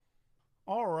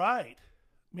All right.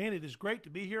 Man, it is great to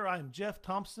be here. I am Jeff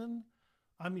Thompson.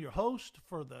 I'm your host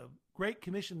for the Great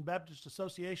Commission Baptist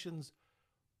Association's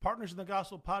Partners in the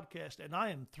Gospel podcast, and I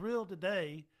am thrilled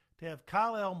today to have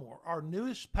Kyle Elmore, our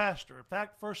newest pastor. In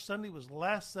fact, first Sunday was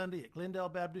last Sunday at Glendale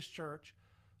Baptist Church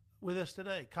with us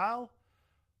today. Kyle,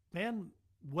 man,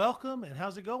 welcome, and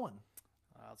how's it going?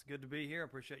 It's good to be here. I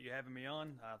appreciate you having me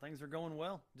on. Things are going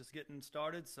well, just getting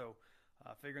started, so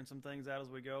figuring some things out as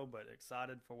we go, but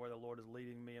excited for where the Lord is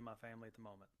leading me and my family at the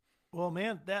moment. Well,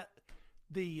 man,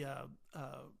 the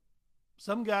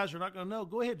some guys are not going to know.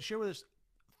 Go ahead and share with us.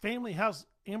 Family, how's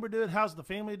Amber doing? How's the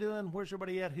family doing? Where's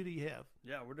everybody at? Who do you have?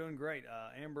 Yeah, we're doing great.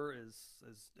 Amber is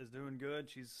doing good.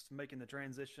 She's making the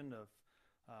transition of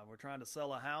we're trying to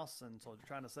sell a house, and so we're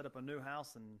trying to set up a new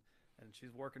house, and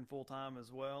she's working full time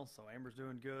as well. So Amber's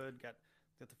doing good. Got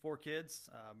the four kids: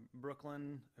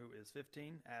 Brooklyn, who is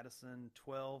 15, Addison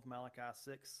 12, Malachi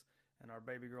 6, and our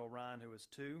baby girl Ryan, who is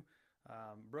 2.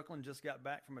 Brooklyn just got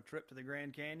back from a trip to the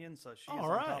Grand Canyon, so she is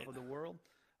on top of the world.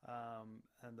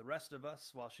 And the rest of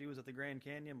us, while she was at the Grand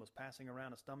Canyon, was passing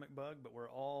around a stomach bug, but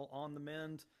we're all on the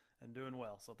mend and doing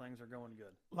well. So things are going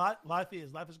good. Life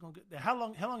is going good. How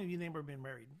long have you and Amber been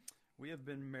married? We have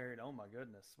been married. Oh my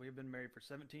goodness, we have been married for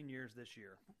 17 years this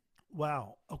year.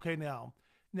 Wow. Okay, now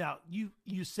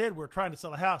you said we're trying to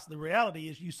sell a house. The reality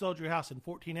is you sold your house in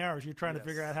 14 hours. You're trying to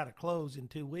figure out how to close in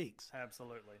 2 weeks.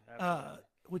 Absolutely.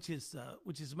 Which is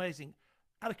amazing.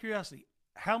 Out of curiosity,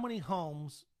 how many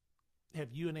homes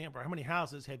have you and Amber? How many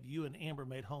houses have you and Amber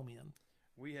made home in?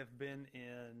 We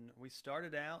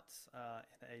started out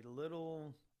in a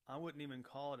little, I wouldn't even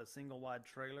call it a single wide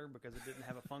trailer because it didn't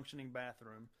have a functioning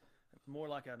bathroom. It was more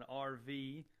like an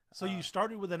RV. So you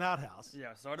started with an outhouse.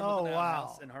 Yeah, started with an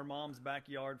outhouse in her mom's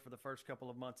backyard for the first couple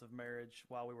of months of marriage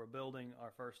while we were building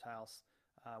our first house.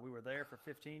 We were there for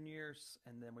 15 years,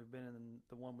 and then we've been in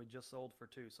the one we just sold for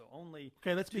 2. So only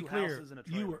okay. Let's be clear. Houses and a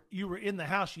trailer. You were in the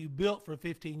house you built for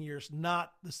 15 years,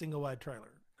 not the single wide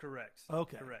trailer. Correct.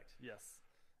 Okay. Correct. Yes.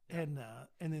 And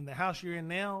then the house you're in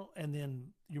now, and then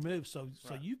you moved. So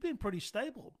you've been pretty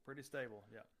stable. Pretty stable.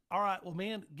 Yeah. All right. Well,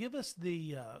 man, give us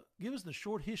the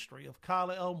short history of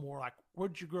Kyle Elmore. Like, where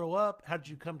did you grow up? How did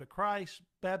you come to Christ?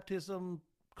 Baptism,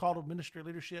 call to ministry,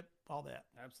 leadership, all that.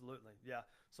 Absolutely. Yeah.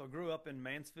 So I grew up in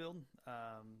Mansfield,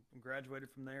 graduated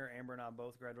from there. Amber and I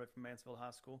both graduated from Mansfield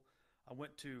High School. I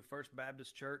went to First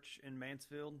Baptist Church in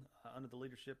Mansfield under the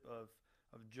leadership of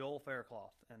Joel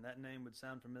Faircloth, and that name would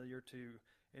sound familiar to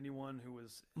anyone who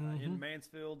was in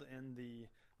Mansfield in the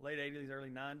late 80s, early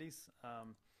 90s.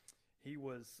 He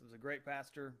was a great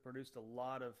pastor, produced a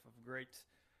lot of great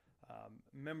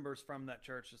members from that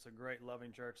church. It's a great,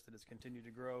 loving church that has continued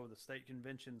to grow. The state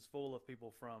convention's full of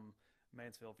people from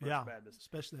Mansfield First Baptist.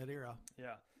 Especially that era.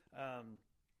 Yeah.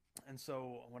 And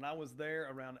so when I was there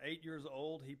around 8 years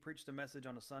old, he preached a message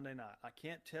on a Sunday night. I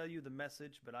can't tell you the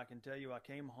message, but I can tell you I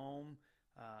came home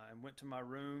and went to my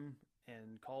room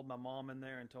and called my mom in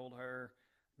there and told her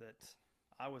that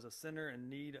I was a sinner in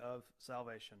need of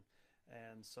salvation.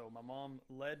 And so my mom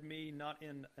led me, not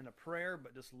in a prayer,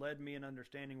 but just led me in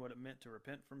understanding what it meant to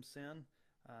repent from sin.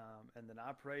 And then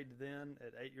I prayed then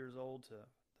at 8 years old that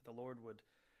the Lord would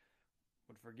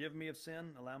forgive me of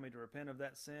sin, allow me to repent of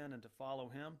that sin and to follow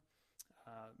him.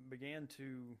 Began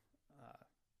to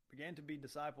be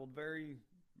discipled very,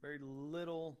 very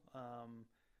little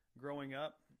growing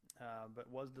up,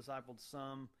 but was discipled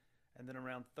some. And then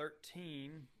around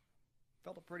 13,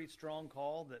 felt a pretty strong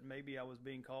call that maybe I was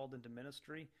being called into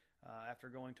ministry after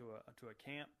going to a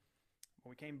camp. When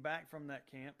we came back from that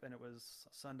camp, and it was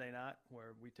a Sunday night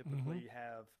where we typically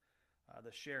have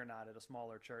the share night at a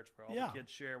smaller church where all the kids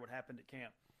share what happened at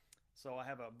camp. So I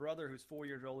have a brother who's 4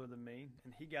 years older than me,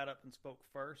 and he got up and spoke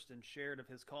first and shared of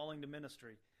his calling to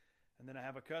ministry. And then I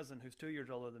have a cousin who's 2 years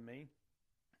older than me.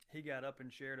 He got up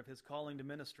and shared of his calling to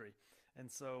ministry.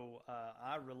 And so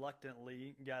I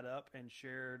reluctantly got up and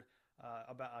shared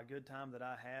about a good time that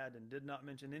I had and did not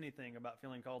mention anything about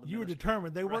feeling called to ministry. You were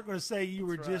determined. They weren't going to say you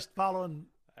were just following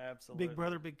Absolutely. big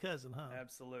brother, big cousin, huh?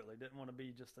 Absolutely. Didn't want to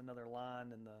be just another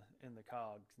line in the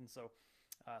cogs. And so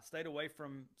stayed away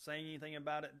from saying anything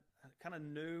about it. Kind of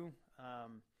knew,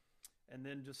 and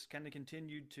then just kind of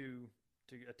continued to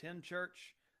attend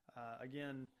church.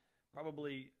 Again,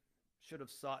 probably should have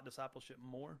sought discipleship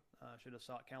more, should have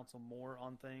sought counsel more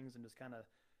on things, and just kind of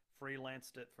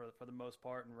freelanced it for the most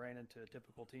part, and ran into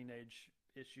typical teenage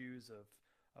issues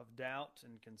of doubt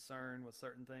and concern with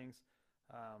certain things.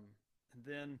 And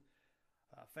then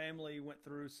family went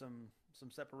through some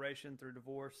separation through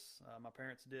divorce. My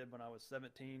parents did when I was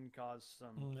 17, caused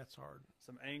That's hard.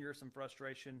 some anger, some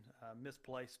frustration,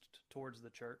 misplaced towards the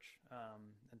church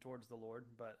and towards the Lord.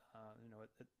 But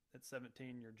at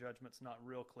 17, your judgment's not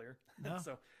real clear. No.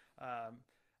 So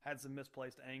had some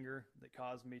misplaced anger that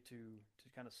caused me to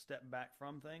kind of step back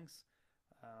from things.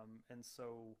 And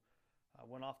so I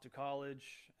went off to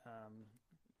college.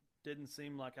 Didn't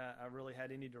seem like I really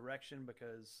had any direction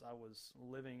because I was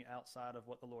living outside of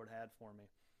what the Lord had for me.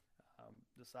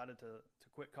 Decided to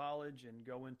quit college and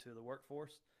go into the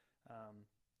workforce.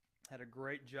 Had a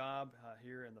great job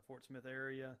here in the Fort Smith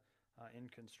area in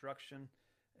construction,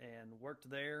 and worked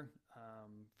there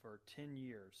for 10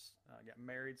 years. Got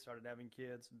married, started having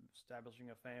kids,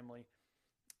 establishing a family,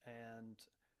 and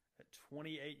at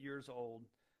 28 years old,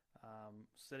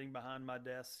 sitting behind my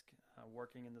desk,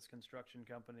 working in this construction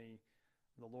company,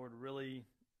 the Lord really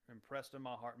impressed in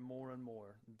my heart more and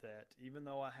more that even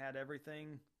though I had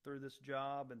everything through this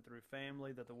job and through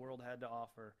family that the world had to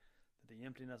offer, that the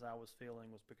emptiness I was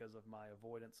feeling was because of my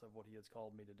avoidance of what He has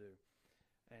called me to do.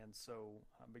 And so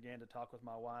I began to talk with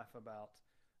my wife about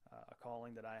a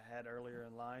calling that I had earlier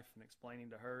in life, and explaining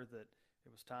to her that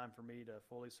it was time for me to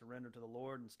fully surrender to the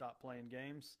Lord and stop playing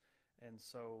games. And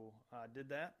so I did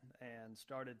that and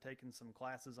started taking some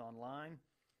classes online,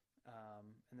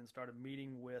 and then started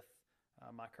meeting with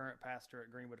my current pastor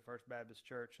at Greenwood First Baptist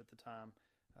Church at the time,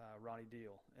 Ronnie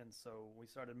Deal. And so we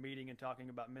started meeting and talking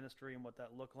about ministry and what that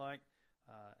looked like,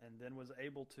 and then was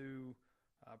able to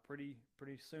pretty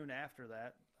soon after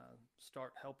that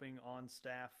start helping on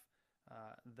staff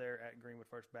there at Greenwood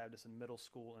First Baptist in middle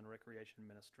school and recreation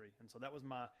ministry. And so that was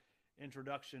my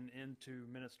introduction into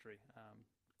ministry.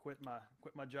 Quit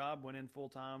my job, went in full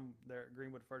time there at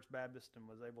Greenwood First Baptist, and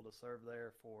was able to serve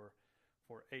there for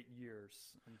 8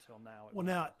 years until now. Well,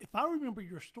 now, if I remember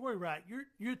your story right,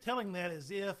 you're telling that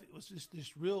as if it was just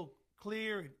this real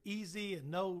clear and easy and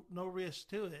no risk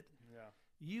to it. Yeah.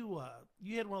 You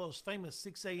had one of those famous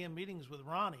 6 a.m. meetings with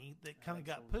Ronnie that kind of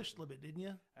got pushed a little bit, didn't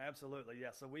you? Absolutely, yeah.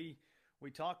 So we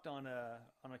talked on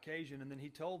occasion, and then he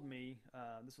told me,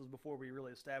 this was before we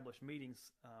really established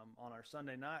meetings, on our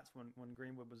Sunday nights when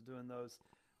Greenwood was doing those,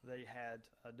 they had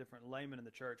a different layman in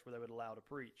the church where they would allow to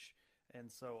preach. And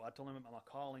so I told him about my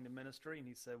calling to ministry, and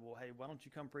he said, well, hey, why don't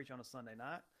you come preach on a Sunday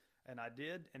night? And I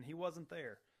did, and he wasn't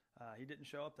there. He didn't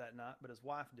show up that night, but his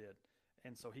wife did.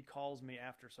 And so he calls me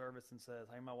after service and says,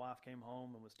 hey, my wife came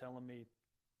home and was telling me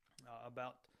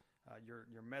about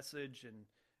your message and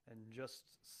just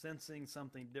sensing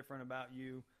something different about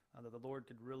you, that the Lord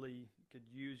could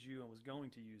use you and was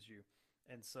going to use you.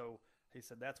 And so he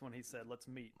said, that's when he said, let's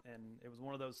meet. And it was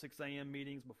one of those 6 a.m.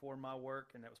 meetings before my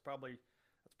work, and that's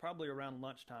probably around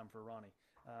lunchtime for Ronnie.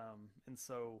 And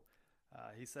so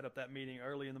he set up that meeting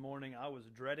early in the morning. I was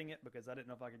dreading it because I didn't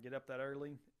know if I could get up that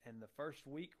early. And the first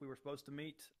week we were supposed to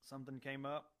meet, something came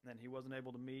up, and he wasn't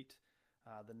able to meet.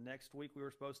 The next week we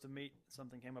were supposed to meet,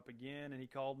 something came up again, and he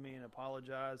called me and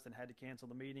apologized and had to cancel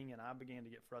the meeting, and I began to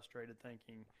get frustrated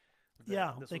thinking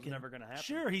that this was never going to happen.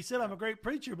 Sure, he said I'm a great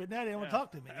preacher, but now he didn't want to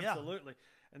talk to me. Absolutely.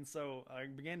 And so I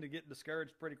began to get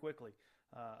discouraged pretty quickly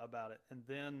about it. And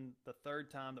then the third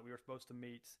time that we were supposed to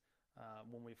meet,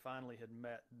 when we finally had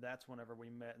met, that's whenever we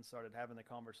met and started having the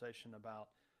conversation about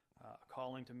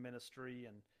calling to ministry.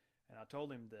 And I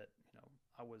told him that,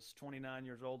 I was 29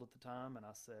 years old at the time, and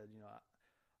I said,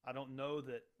 I don't know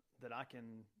that I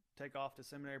can take off to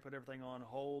seminary, put everything on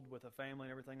hold with a family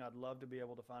and everything. I'd love to be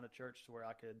able to find a church to where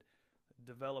I could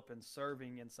develop in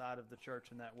serving inside of the church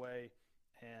in that way.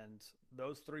 And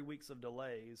those 3 weeks of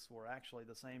delays were actually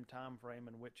the same time frame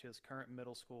in which his current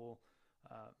middle school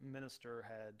minister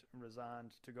had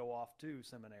resigned to go off to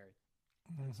seminary.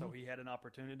 Mm-hmm. And so he had an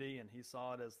opportunity, and he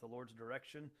saw it as the Lord's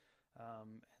direction.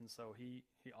 And so he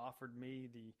offered me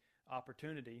the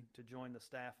opportunity to join the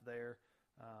staff there.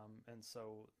 And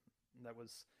so that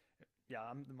was,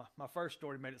 my first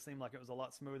story made it seem like it was a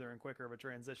lot smoother and quicker of a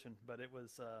transition, but it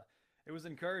was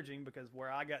encouraging because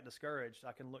where I got discouraged,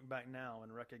 I can look back now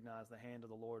and recognize the hand of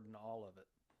the Lord in all of it.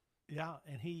 Yeah.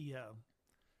 And he,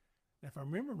 if I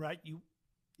remember right, you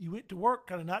went to work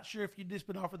kind of not sure if you'd just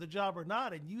been offered the job or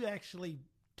not, and you actually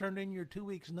turned in your 2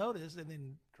 weeks notice and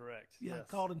then correct. Yeah, yes.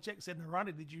 Called and checked and said, now,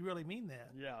 Ronnie, did you really mean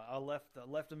that? Yeah, I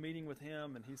left a meeting with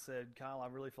him, and he said, Kyle, I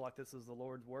really feel like this is the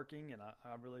Lord's working, and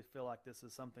I really feel like this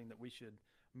is something that we should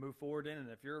move forward in, and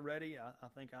if you're ready, I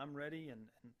think I'm ready. And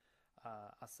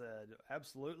I said,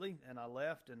 absolutely, and I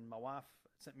left, and my wife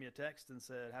sent me a text and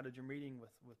said, how did your meeting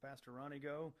with Pastor Ronnie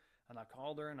go? And I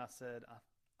called her, and I said, I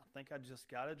think I just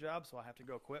got a job, so I have to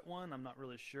go quit one. I'm not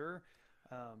really sure.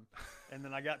 And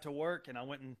then I got to work, and I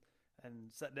went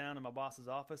and sat down in my boss's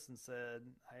office and said,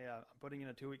 "Hey, I'm putting in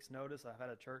a 2 weeks notice. I've had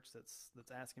a church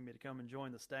that's asking me to come and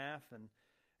join the staff." And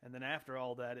then after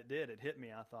all that, it hit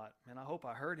me. I thought, man, I hope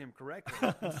I heard him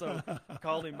correctly. And so I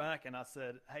called him back and I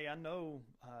said, "Hey, I know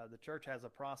the church has a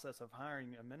process of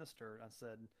hiring a minister." I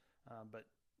said, but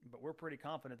we're pretty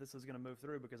confident this is going to move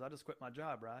through because I just quit my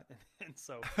job, right? And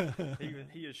so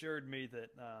he assured me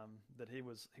that he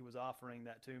was offering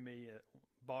that to me,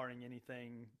 barring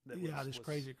anything that was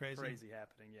crazy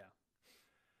happening.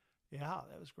 Yeah,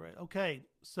 that was great. Okay,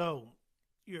 so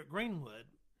you're at Greenwood.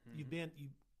 Mm-hmm. You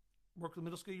worked in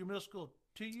middle school. Your middle school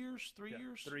 2 years, 3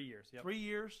 years, 3 years. Yep. 3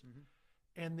 years,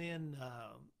 Mm-hmm.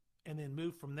 and then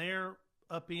moved from there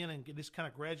up in and just kind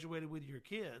of graduated with your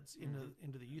kids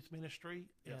into the youth ministry.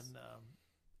 Yes.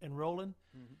 and rolling.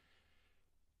 Mm-hmm.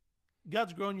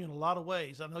 God's grown you in a lot of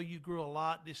ways. I know you grew a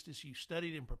lot just as you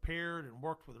studied and prepared and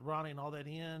worked with Ronnie and all that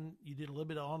in. You did a little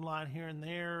bit of online here and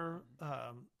there.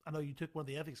 I know you took one of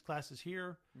the ethics classes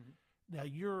here. Mm-hmm.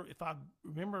 Now if I'm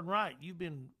remembering right, you've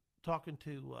been talking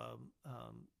to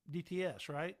DTS,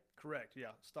 right? Correct. Yeah.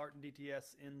 Starting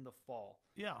DTS in the fall.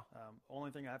 Yeah.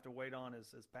 Only thing I have to wait on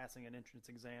is passing an entrance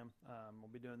exam. We'll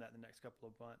be doing that in the next couple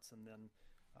of months. And then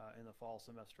in the fall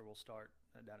semester, we'll start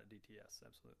down at DTS.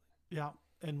 Absolutely. Yeah.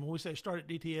 And when we say start at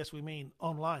DTS, we mean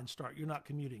online start. You're not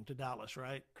commuting to Dallas,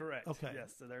 right? Correct. Okay.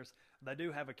 Yes. So they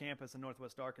do have a campus in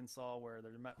Northwest Arkansas where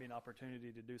there might be an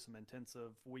opportunity to do some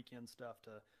intensive weekend stuff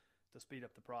to speed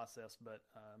up the process. But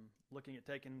looking at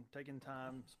taking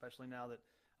time, especially now that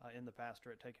in the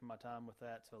pastorate, taking my time with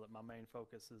that so that my main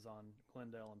focus is on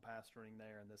Glendale and pastoring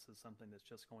there. And this is something that's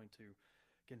just going to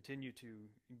continue to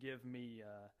give me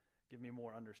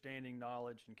more understanding,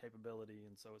 knowledge, and capability.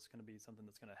 And so it's going to be something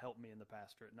that's going to help me in the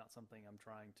pastorate, not something I'm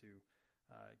trying to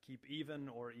keep even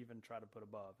or even try to put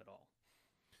above at all.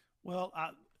 Well,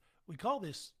 we call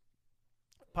this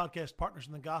podcast Partners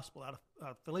in the Gospel out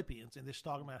of Philippians, and this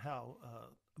talking about how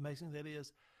amazing that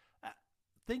is.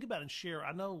 Think about it and share.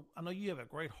 I know you have a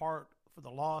great heart for the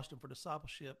lost and for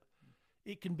discipleship.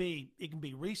 It can be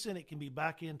recent, it can be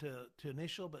back into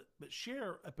initial, but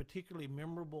share a particularly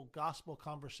memorable gospel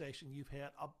conversation you've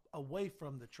had away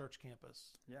from the church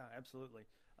campus. Yeah, absolutely.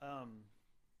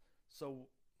 So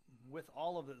with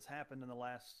all of that's happened in the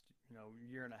last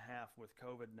year and a half with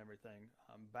COVID and everything,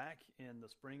 back in the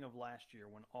spring of last year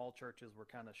when all churches were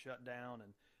kind of shut down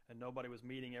and nobody was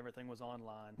meeting, everything was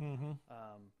online. Mm-hmm.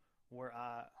 Where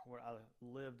I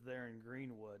lived there in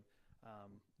Greenwood, it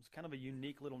was kind of a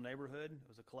unique little neighborhood. It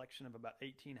was a collection of about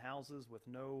 18 houses with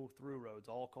no through roads,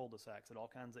 all cul-de-sacs at all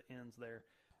kinds of ends there.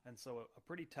 And so a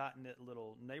pretty tight-knit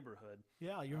little neighborhood.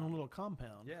 Yeah, your own little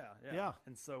compound. Yeah.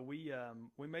 And so we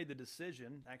made the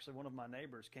decision. Actually, one of my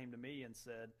neighbors came to me and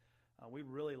said, we'd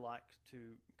really like to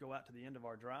go out to the end of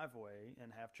our driveway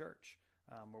and have church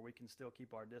where we can still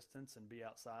keep our distance and be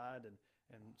outside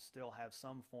and still have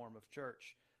some form of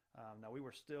church. Now, we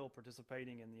were still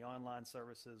participating in the online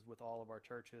services with all of our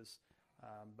churches,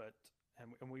 but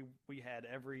we had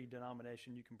every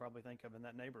denomination you can probably think of in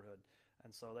that neighborhood.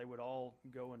 And so they would all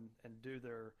go and do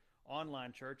their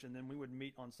online church, and then we would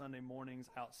meet on Sunday mornings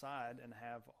outside and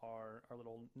have our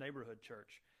little neighborhood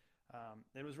church.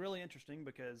 It was really interesting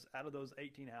because out of those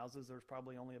 18 houses, there's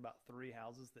probably only about 3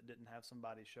 houses that didn't have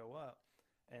somebody show up.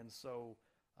 And so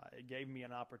it gave me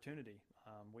an opportunity.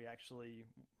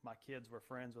 My kids were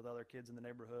friends with other kids in the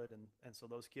neighborhood, and so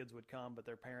those kids would come, but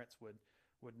their parents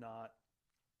would not.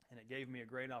 And it gave me a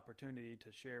great opportunity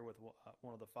to share with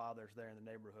one of the fathers there in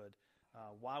the neighborhood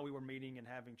why we were meeting and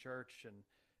having church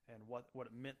and what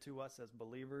it meant to us as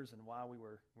believers and why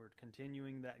we're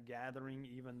continuing that gathering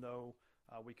even though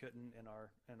we couldn't in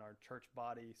our church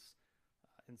bodies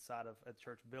inside of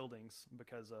church buildings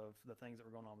because of the things that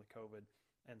were going on with COVID.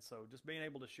 And so just being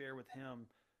able to share with him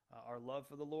our love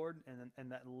for the Lord,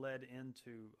 and that led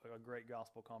into a great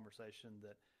gospel conversation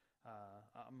that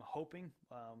I'm hoping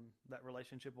that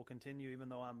relationship will continue even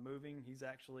though I'm moving. He's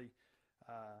actually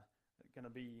going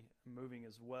to be moving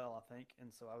as well, I think.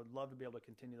 And so I would love to be able to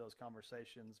continue those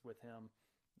conversations with him.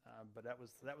 But that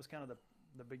was kind of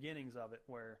the beginnings of it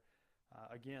where,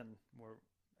 again,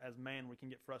 as man, we can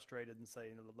get frustrated and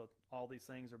say, all these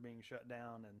things are being shut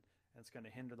down and it's going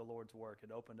to hinder the Lord's work.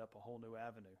 It opened up a whole new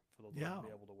avenue for the Lord to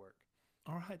be able to work.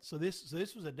 All right. So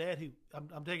this was a dad who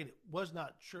I'm taking it was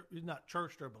not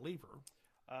churched or a believer.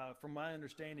 From my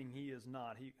understanding, he is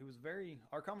not. He was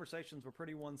our conversations were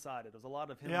pretty one-sided. There was a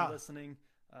lot of him listening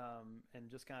and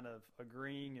just kind of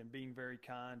agreeing and being very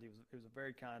kind. He was a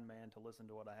very kind man to listen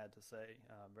to what I had to say,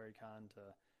 very kind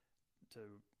to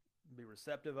be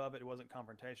receptive of it. It wasn't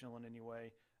confrontational in any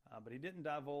way, but he didn't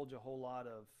divulge a whole lot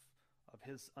of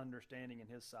his understanding and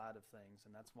his side of things.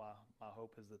 And that's why my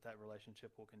hope is that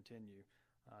relationship will continue,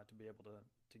 to be able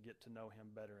to get to know him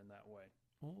better in that way.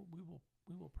 Well, we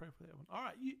will pray for that one. All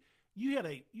right, you had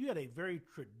a very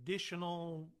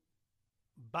traditional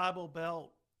Bible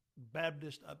Belt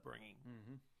Baptist upbringing.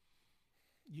 Mm-hmm.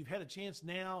 You've had a chance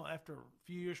now, after a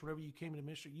few years, whenever you came into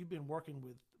ministry, you've been working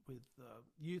with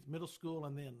youth, middle school,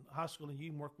 and then high school, and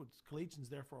you worked with collegians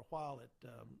there for a while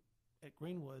at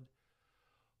Greenwood.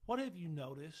 What have you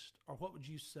noticed, or what would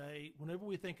you say, whenever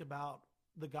we think about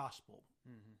the gospel?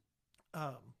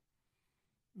 Mm-hmm.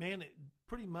 Man, it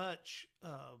pretty much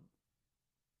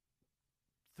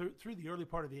through the early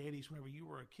part of the 80s, whenever you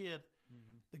were a kid,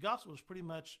 Mm-hmm. the gospel was pretty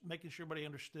much making sure everybody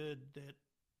understood that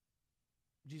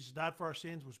Jesus died for our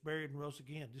sins, was buried, and rose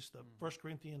again. Just the 1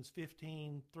 Corinthians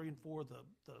 15, 3 and 4,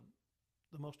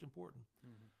 the most important.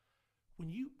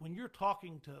 Mm-hmm. When you're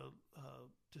talking to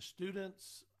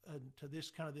students and to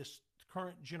this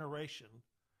current generation,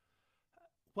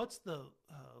 what's the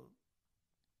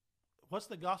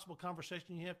gospel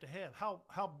conversation you have to have?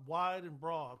 How wide and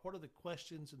broad? What are the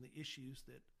questions and the issues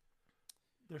that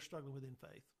they're struggling with in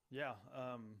faith? Yeah,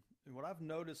 what I've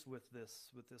noticed with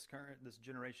this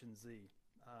Generation Z,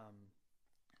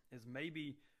 is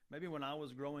maybe when I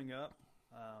was growing up,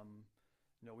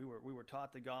 we were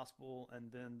taught the gospel,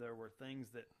 and then there were things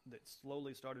that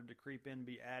slowly started to creep in,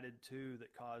 be added to,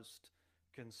 that caused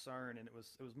concern, and it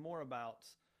was more about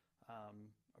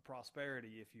a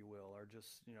prosperity, if you will, or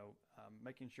just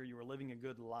making sure you were living a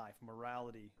good life,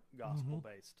 morality, gospel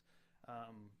based.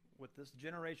 With this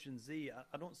Generation Z,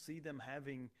 I don't see them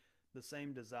having the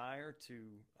same desire to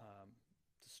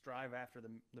strive after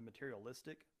the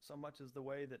materialistic so much as the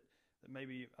way that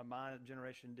maybe my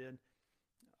generation did.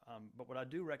 But what I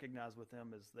do recognize with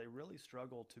them is they really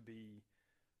struggle to be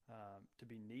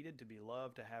needed, to be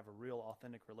loved, to have a real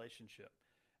authentic relationship.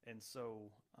 And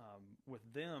so with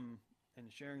them and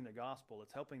sharing the gospel,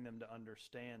 it's helping them to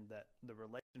understand that the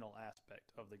relational aspect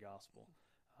of the gospel,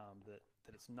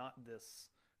 that it's not this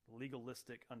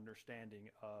legalistic understanding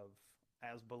of,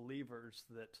 as believers,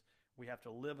 that we have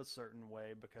to live a certain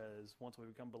way because once we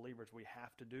become believers we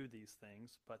have to do these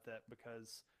things, but that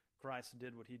because Christ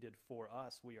did what he did for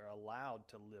us, we are allowed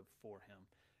to live for him.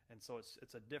 And so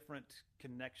it's a different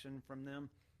connection from them.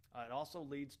 It also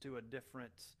leads to a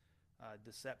different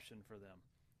deception for them.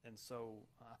 And so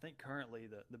I think currently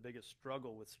the biggest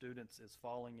struggle with students is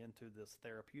falling into this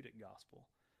therapeutic gospel.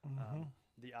 Mm-hmm.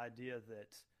 The idea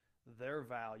that their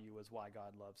value is why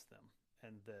God loves them,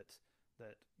 and that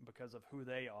because of who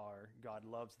they are, God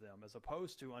loves them, as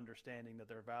opposed to understanding that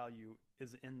their value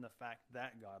is in the fact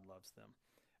that God loves them.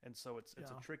 And so it's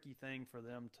a tricky thing for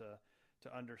them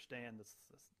to understand.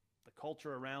 The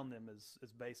culture around them is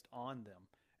based on them.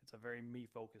 It's a very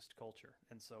me-focused culture.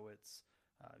 And so it's,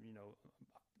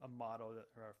 a motto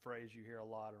or a phrase you hear a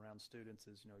lot around students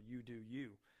is, you do you.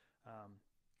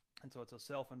 And so it's a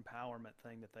self-empowerment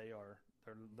thing that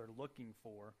they're looking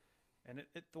for. And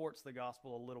it thwarts the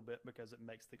gospel a little bit because it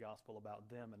makes the gospel about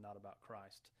them and not about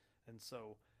Christ. And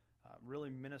so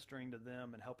really ministering to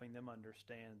them and helping them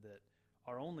understand that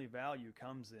our only value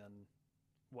comes in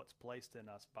what's placed in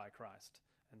us by Christ.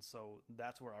 And so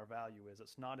that's where our value is.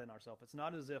 It's not in ourselves. It's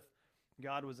not as if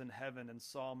God was in heaven and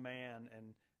saw man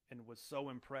and was so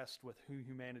impressed with who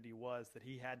humanity was that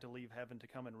he had to leave heaven to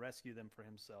come and rescue them for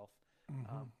himself.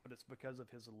 Mm-hmm. But it's because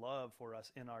of his love for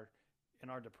us in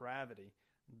our depravity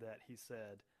that he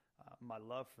said, my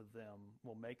love for them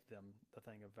will make them the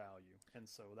thing of value. And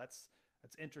so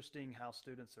it's interesting how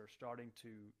students are starting to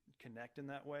connect in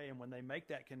that way. And when they make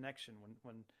that connection,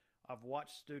 when I've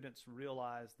watched students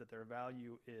realize that their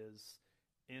value is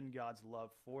in God's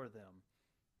love for them,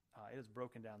 it has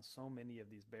broken down so many of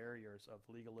these barriers of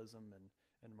legalism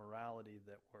and morality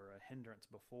that were a hindrance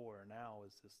before. And now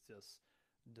is this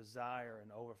desire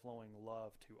and overflowing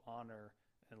love to honor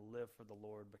and live for the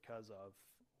Lord because of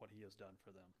what he has done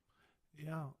for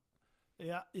them.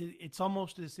 Yeah. It's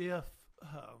almost as if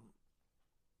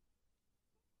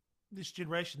this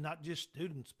generation, not just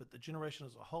students, but the generation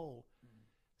as a whole,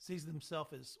 sees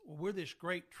themselves as, well, we're this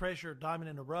great treasure, diamond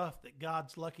in the rough that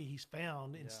God's lucky he's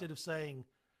found, instead of saying,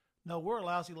 no, we're a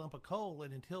lousy lump of coal,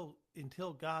 and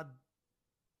until God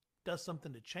does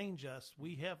something to change us,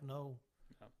 we have no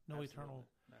eternal.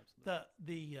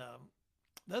 Absolutely.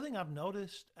 The other thing I've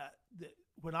noticed that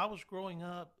when I was growing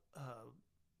up,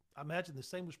 I imagine the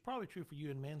same was probably true for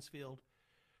you in Mansfield.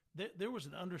 There was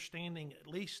an understanding, at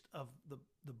least of the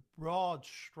broad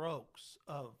strokes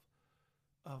of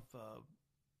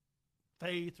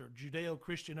faith or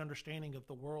Judeo-Christian understanding of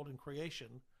the world and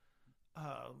creation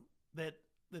that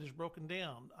is broken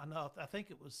down. I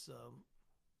think it was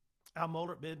Al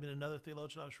Mohler at Midman, another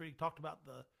theologian I was reading, talked about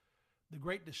the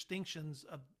great distinctions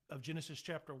of Genesis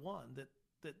chapter 1,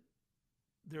 that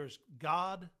there's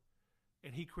God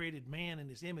and he created man in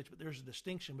his image, but there's a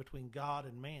distinction between God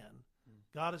and man.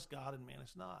 God is God and man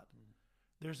is not.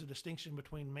 There's a distinction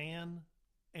between man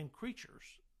and creatures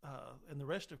and the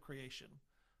rest of creation.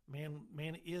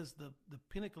 Man is the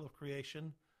pinnacle of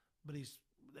creation, but he's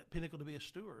that pinnacle to be a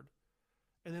steward.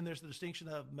 And then there's the distinction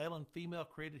of male and female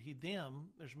created he them.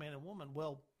 There's man and woman.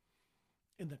 Well,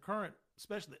 in the current,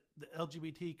 especially the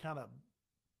LGBT kind of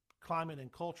climate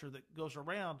and culture that goes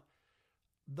around,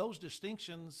 those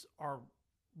distinctions are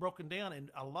broken down.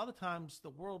 And a lot of times the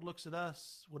world looks at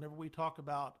us whenever we talk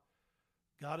about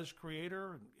God is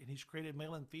creator and he's created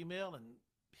male and female and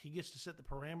he gets to set the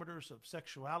parameters of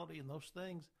sexuality and those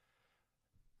things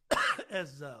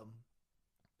as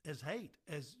hate,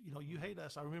 as you hate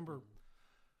us. I remember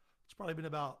it's probably been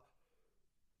about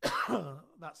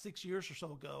 6 years or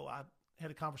so ago. I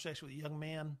had a conversation with a young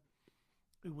man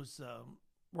who was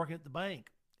working at the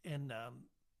bank, and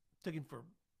took him for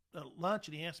lunch,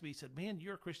 and he asked me, he said, "Man,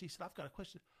 you're a Christian." He said, "I've got a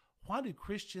question. Why do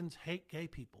Christians hate gay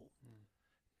people?"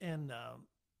 And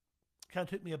kind of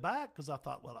took me aback because I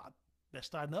thought, well,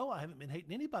 best I know, I haven't been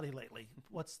hating anybody lately.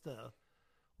 What's the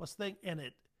thing? And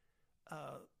it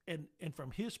and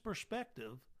from his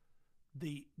perspective,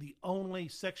 the only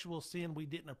sexual sin we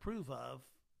didn't approve of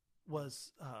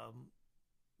was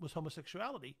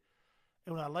homosexuality.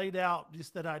 And when I laid out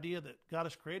just that idea that God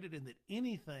has created and that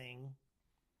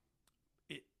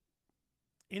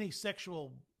any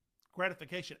sexual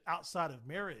gratification outside of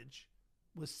marriage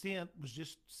was sin, was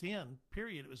just sin,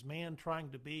 period. It was man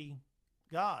trying to be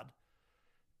God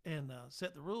and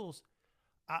set the rules.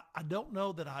 I don't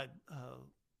know that I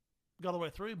got all the way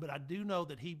through, but I do know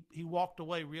that he walked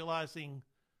away realizing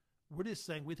we're just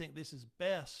saying we think this is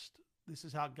best. This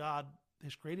is how God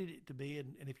has created it to be,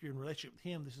 and if you're in a relationship with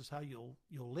him, this is how you'll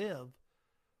live.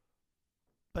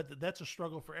 But that's a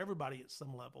struggle for everybody at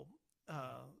some level.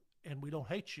 And we don't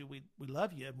hate you. We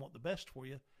love you and want the best for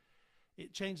you.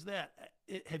 It changed that.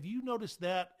 Have you noticed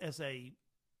that as a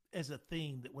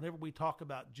theme, that whenever we talk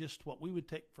about just what we would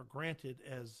take for granted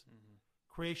as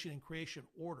creation and creation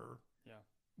order,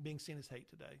 being seen as hate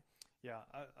today? Yeah,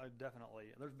 I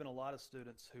definitely. There's been a lot of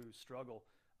students who struggle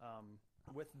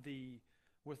with the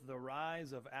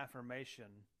rise of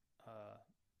affirmation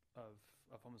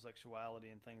of homosexuality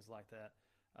and things like that.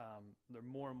 There are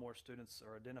more and more students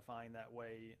are identifying that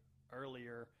way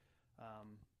earlier,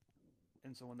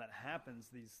 and so when that happens,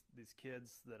 these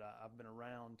kids that I've been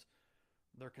around,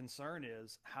 their concern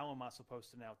is, how am I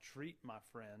supposed to now treat my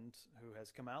friend who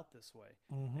has come out this way?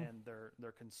 And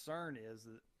their concern is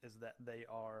that they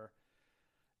are,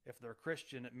 if they're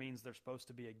Christian, it means they're supposed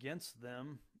to be against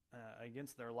them,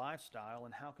 against their lifestyle,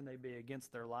 and how can they be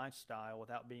against their lifestyle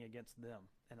without being against them?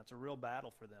 And it's a real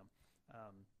battle for them,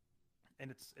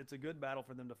 and it's a good battle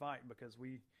for them to fight, because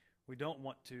we don't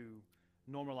want to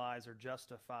normalize or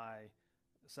justify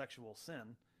sexual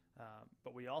sin,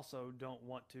 but we also don't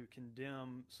want to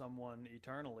condemn someone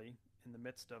eternally in the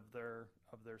midst of their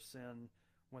sin,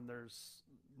 when there's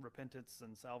repentance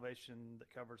and salvation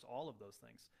that covers all of those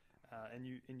things. And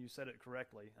you said it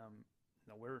correctly.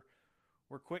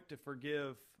 We're quick to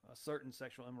forgive certain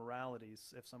sexual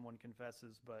immoralities if someone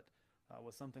confesses, but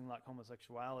with something like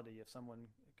homosexuality, if someone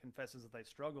confesses that they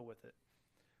struggle with it,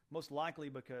 most likely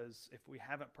because if we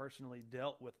haven't personally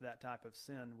dealt with that type of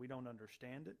sin, we don't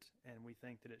understand it, and we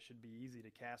think that it should be easy to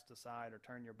cast aside or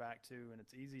turn your back to, and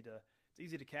it's easy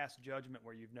to cast judgment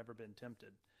where you've never been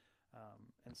tempted.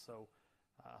 And so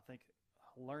I think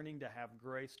learning to have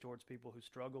grace towards people who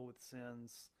struggle with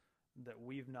sins that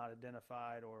we've not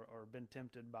identified or been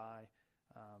tempted by,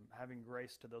 having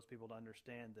grace to those people to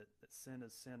understand that sin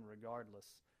is sin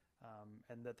regardless,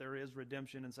 and that there is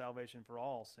redemption and salvation for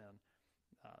all sin,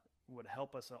 would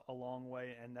help us a long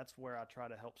way. And that's where I try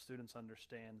to help students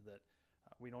understand that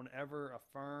we don't ever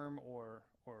affirm or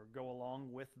go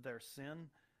along with their sin,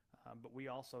 but we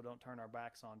also don't turn our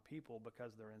backs on people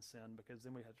because they're in sin, because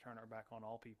then we have to turn our back on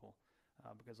all people,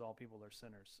 because all people are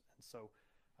sinners. And so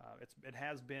it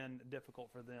has been difficult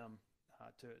for them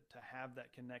to have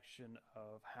that connection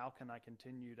of, how can I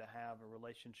continue to have a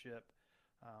relationship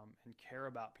and care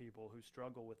about people who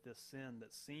struggle with this sin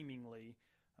that seemingly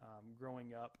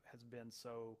growing up has been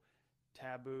so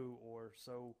taboo or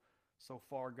so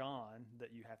far gone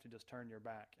that you have to just turn your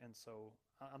back. And so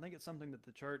I think it's something that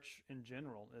the church in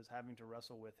general is having to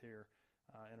wrestle with here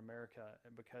in America,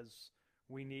 because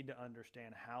we need to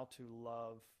understand how to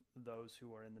love those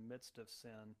who are in the midst of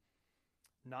sin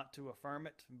not to affirm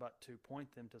it, but to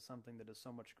point them to something that is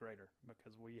so much greater.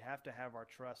 Because we have to have our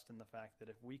trust in the fact that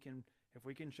if we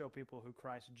can show people who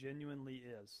Christ genuinely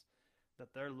is,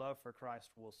 that their love for Christ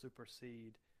will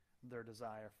supersede their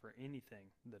desire for anything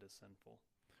that is sinful,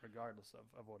 regardless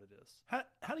of what it is.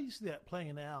 How do you see that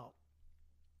playing out?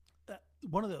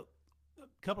 One of the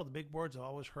a couple of the big words I've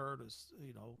always heard is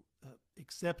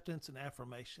acceptance and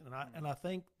affirmation, and I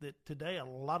think that today a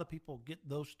lot of people get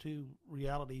those two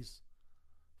realities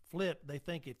flipped. They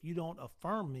think if you don't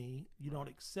affirm me, you don't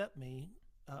accept me,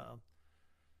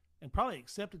 and probably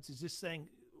acceptance is just saying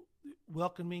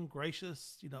welcoming,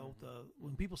 gracious.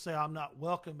 When people say I'm not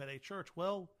welcome at a church,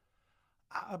 well,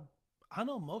 I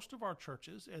know most of our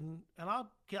churches, and I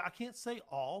can't say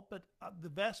all, but the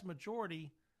vast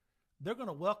majority, they're going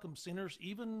to welcome sinners,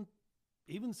 even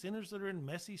sinners that are in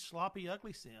messy, sloppy,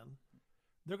 ugly sin.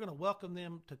 They're going to welcome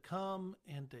them to come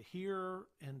and to hear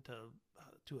and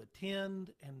to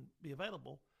attend and be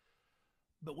available.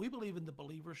 But we believe in the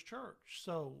believer's church.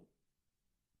 So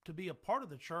to be a part of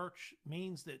the church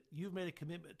means that you've made a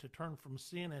commitment to turn from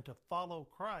sin and to follow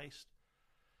Christ.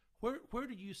 Where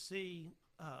do you see,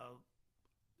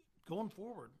 going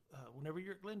forward, whenever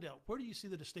you're at Glendale, where do you see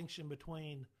the distinction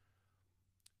between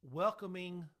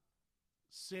welcoming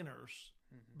sinners,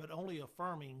 but only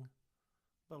affirming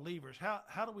believers?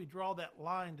 How do we draw that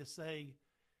line to say,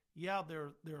 yeah,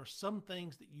 there are some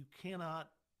things that you cannot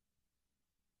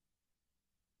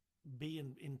be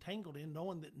entangled in,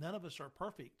 knowing that none of us are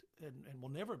perfect and will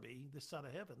never be this side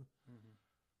of heaven.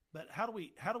 But how are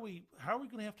we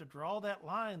going to have to draw that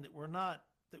line that we're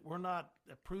not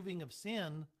approving of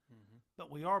sin, but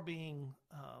we are being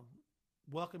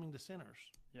welcoming to sinners?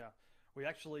 Yeah. We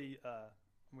actually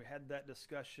we had that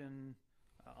discussion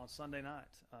on Sunday night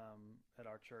at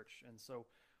our church, and so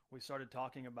we started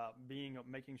talking about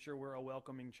making sure we're a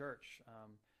welcoming church.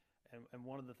 And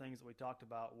one of the things that we talked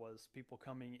about was people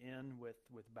coming in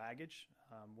with baggage.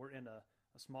 We're in a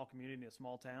small community, a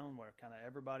small town where kind of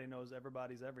everybody knows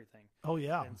everybody's everything. Oh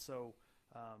yeah. And so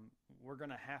we're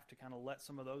going to have to kind of let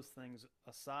some of those things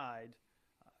aside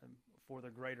for the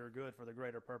greater good, for the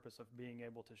greater purpose of being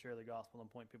able to share the gospel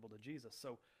and point people to Jesus.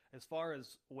 So as far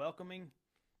as welcoming,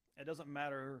 it doesn't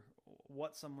matter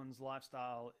what someone's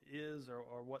lifestyle is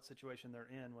or what situation they're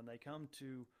in. When they come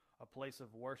to a place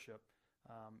of worship,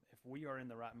 if we are in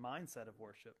the right mindset of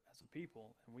worship as a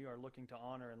people and we are looking to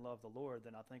honor and love the Lord,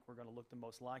 then I think we're going to look the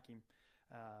most like Him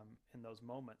in those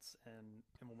moments.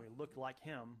 And when we look like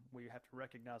Him, we have to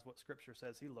recognize what Scripture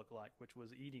says He looked like, which was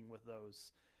eating with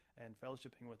those and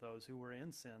fellowshipping with those who were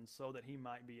in sin, so that He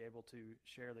might be able to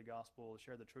share the gospel,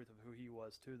 share the truth of who He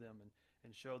was to them,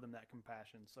 and show them that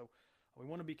compassion. So we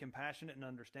want to be compassionate and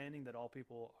understanding that all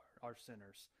people are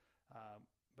sinners.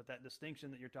 But that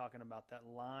distinction that you're talking about, that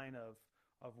line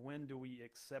of when do we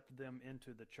accept them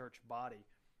into the church body,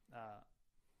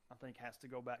 I think has to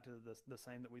go back to the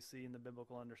same that we see in the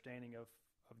biblical understanding of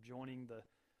joining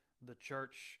the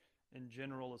church in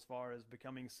general, as far as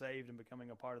becoming saved and becoming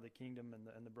a part of the kingdom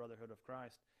and the brotherhood of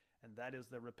Christ. And that is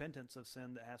the repentance of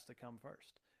sin that has to come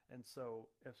first. And so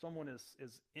if someone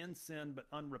is in sin but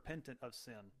unrepentant of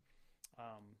sin,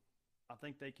 I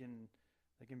think they can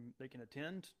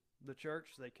attend the church,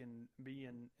 they can be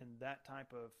in that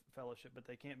type of fellowship, but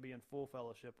they can't be in full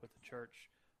fellowship with the church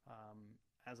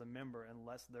as a member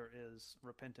unless there is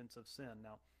repentance of sin.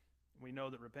 Now, we know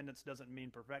that repentance doesn't mean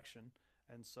perfection,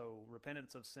 and so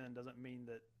repentance of sin doesn't mean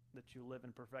that you live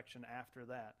in perfection after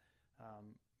that.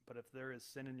 But if there is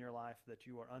sin in your life that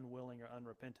you are unwilling or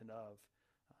unrepentant of,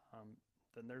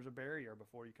 then there's a barrier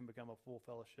before you can become a full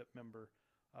fellowship member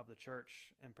of the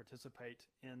church and participate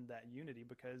in that unity,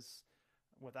 because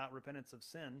without repentance of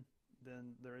sin,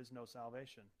 then there is no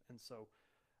salvation. And so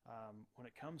when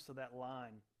it comes to that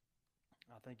line,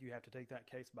 I think you have to take that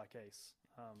case by case.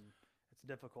 It's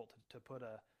difficult to put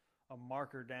a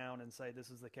marker down and say this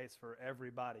is the case for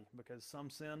everybody, because some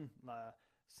sins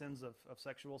of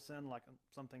sexual sin, like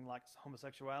something like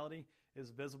homosexuality,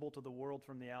 is visible to the world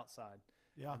from the outside.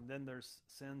 Yeah. And then there's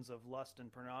sins of lust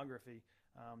and pornography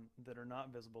that are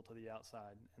not visible to the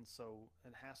outside. And so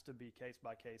it has to be case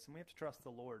by case. And we have to trust the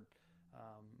Lord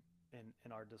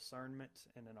in our discernment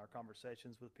and in our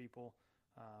conversations with people,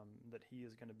 that He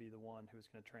is going to be the one who is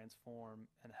going to transform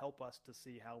and help us to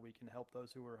see how we can help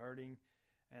those who are hurting,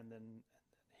 and then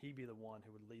He be the one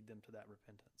who would lead them to that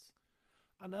repentance.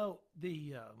 I know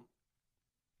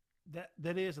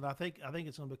that is, and I think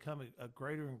it's going to become a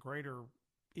greater and greater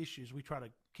issue as we try to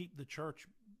keep the church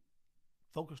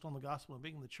focused on the gospel and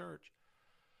being the church.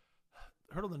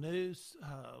 Heard on the news,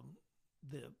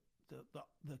 the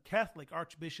Catholic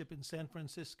Archbishop in San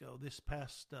Francisco this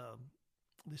past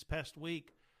this past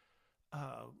week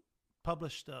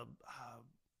published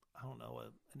I don't know,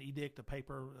 an edict, a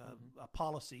paper, a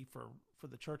policy for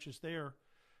the churches there.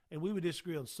 And we would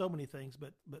disagree on so many things,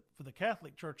 but for the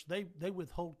Catholic Church, they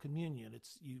withhold communion.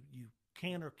 It's you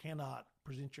can or cannot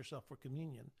present yourself for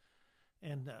communion.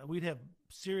 And we'd have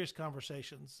serious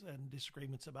conversations and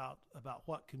disagreements about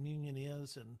what communion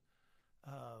is and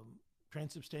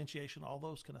transubstantiation, all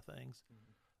those kind of things.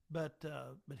 Mm-hmm.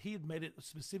 But he had made it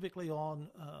specifically on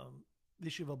the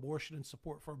issue of abortion and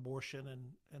support for abortion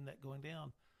and that going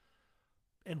down.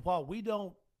 And while we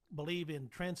don't believe in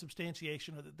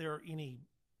transubstantiation or that there are any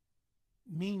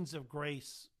means of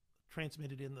grace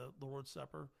transmitted in the Lord's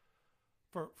Supper,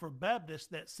 for Baptists,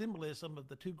 that symbolism of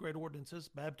the two great ordinances,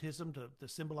 baptism to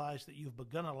symbolize that you've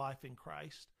begun a life in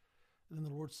Christ, and then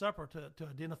the Lord's Supper to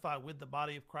identify with the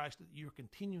body of Christ that you're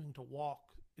continuing to walk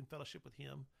in fellowship with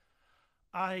Him.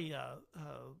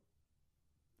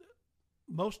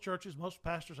 Most churches, most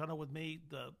pastors I know with me,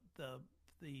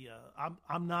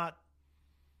 I'm not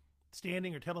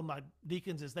standing or telling my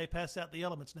deacons as they pass out the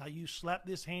elements, now you slap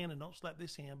this hand and don't slap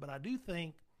this hand. But I do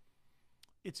think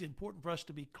it's important for us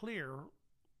to be clear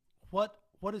what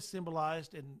is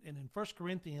symbolized. And in 1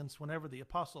 Corinthians, whenever the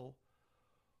Apostle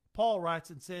Paul writes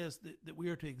and says that we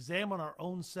are to examine our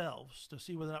own selves to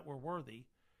see whether or not we're worthy,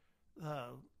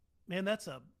 man, that's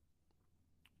a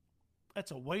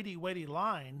weighty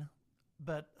line.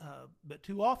 But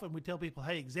too often we tell people,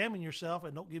 hey, examine yourself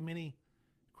and don't give them any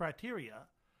criteria.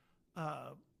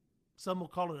 Some will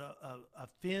call it a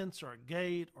fence or a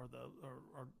gate, or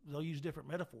they'll use different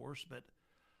metaphors. But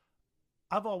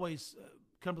I've always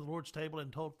come to the Lord's table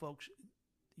and told folks,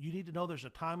 you need to know there's a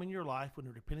time in your life when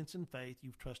in repentance and faith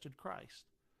you've trusted Christ,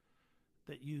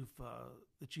 that you've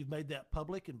made that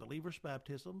public in believer's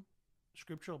baptism,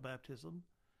 scriptural baptism,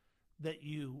 that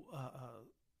you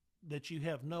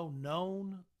have no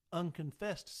known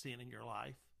unconfessed sin in your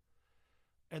life,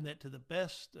 and that to the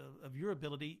best of your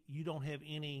ability, you don't have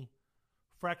any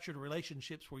fractured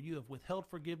relationships where you have withheld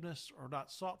forgiveness or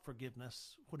not sought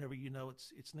forgiveness whenever you know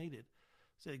it's needed.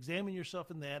 So examine yourself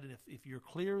in that, and if you're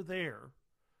clear there,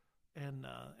 and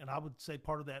I would say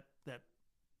part of that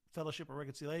fellowship or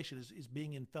reconciliation is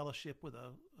being in fellowship with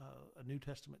a New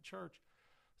Testament church.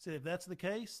 So if that's the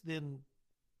case, then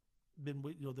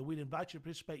we'd invite you to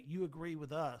participate. You agree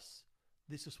with us.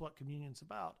 This is what communion's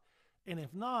about. And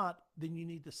if not, then you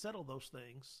need to settle those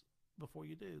things before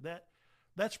you do.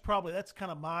 That's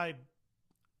kind of my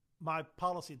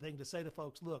policy thing to say to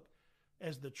folks, look,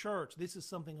 as the church, this is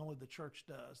something only the church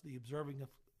does, the observing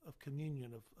of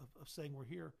communion, of saying we're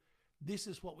here. This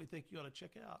is what we think you ought to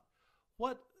check out.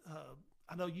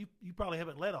 I know you probably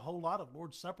haven't led a whole lot of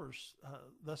Lord's Suppers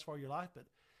thus far in your life, but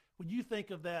when you think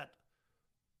of that,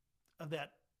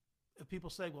 if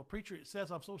people say, well, preacher, it says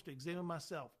I'm supposed to examine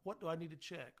myself, what do I need to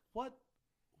check? What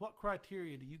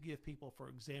criteria do you give people for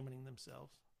examining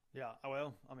themselves? Yeah,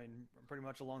 well, I mean, pretty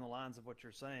much along the lines of what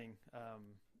you're saying.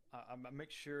 I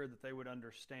make sure that they would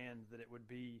understand that it would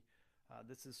be,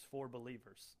 this is for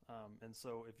believers. And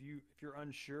so if you're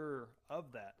unsure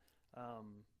of that,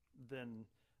 then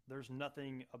there's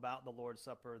nothing about the Lord's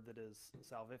Supper that is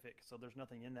salvific. So there's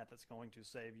nothing in that that's going to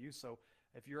save you. So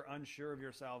if you're unsure of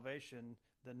your salvation,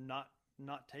 then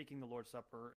not taking the Lord's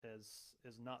Supper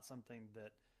is not something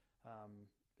that,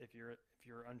 if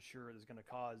you're unsure, is going to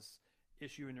cause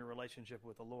issue in your relationship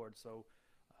with the Lord. So,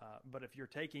 but if you're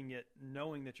taking it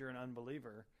knowing that you're an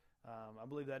unbeliever, I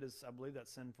believe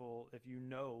that's sinful if you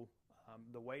know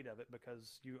the weight of it,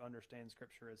 because you understand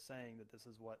Scripture as saying that this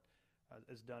is what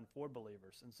is done for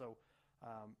believers. And so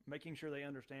making sure they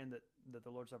understand that the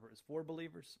Lord's Supper is for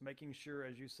believers, making sure,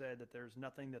 as you said, that there's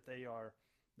nothing that they are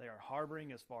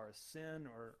harboring as far as sin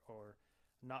or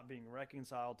not being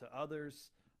reconciled to others.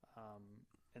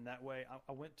 In that way,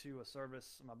 I went to a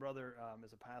service. My brother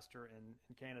is a pastor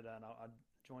in Canada, and I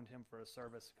joined him for a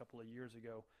service a couple of years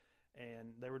ago, and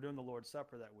they were doing the Lord's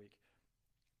Supper that week.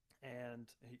 And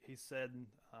he said,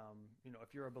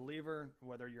 if you're a believer,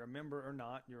 whether you're a member or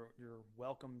not, you're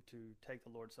welcome to take the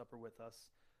Lord's Supper with us.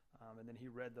 And then he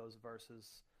read those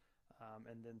verses,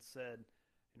 and then said,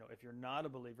 if you're not a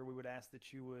believer, we would ask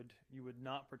that you would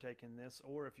not partake in this,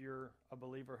 or if you're a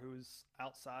believer who's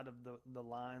outside of the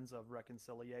lines of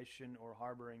reconciliation or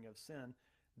harboring of sin,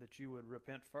 that you would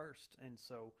repent first. And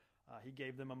so he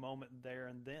gave them a moment there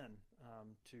and then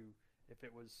to, if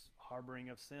it was harboring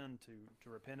of sin, to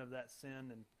repent of that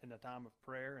sin in a time of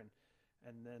prayer,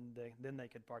 and then they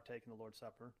could partake in the Lord's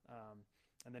Supper.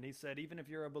 And then he said, even if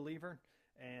you're a believer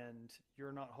and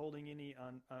you're not holding any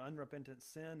unrepentant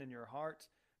sin in your heart,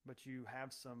 but you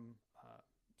have some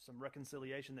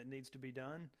reconciliation that needs to be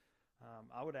done,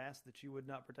 I would ask that you would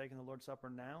not partake in the Lord's Supper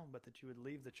now, but that you would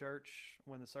leave the church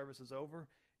when the service is over,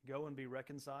 go and be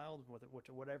reconciled with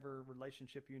whatever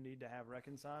relationship you need to have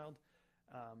reconciled.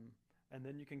 And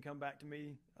then you can come back to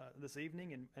me this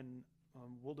evening, and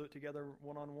we'll do it together,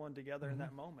 one-on-one together in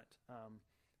that moment.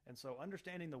 And so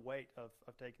understanding the weight of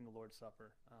taking the Lord's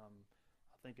Supper,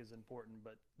 I think is important,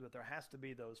 but there has to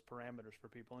be those parameters for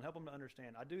people and help them to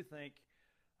understand. I do think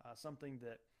something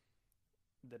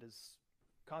that is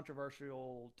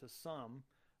controversial to some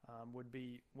would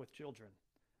be with children.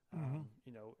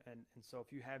 You know, and so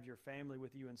if you have your family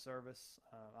with you in service,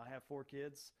 I have 4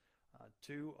 kids.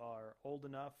 2 are old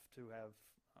enough to have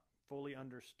fully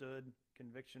understood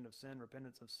conviction of sin,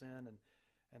 repentance of sin,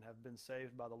 and have been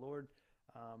saved by the Lord.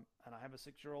 And I have a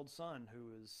 6-year-old son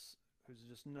who's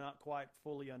just not quite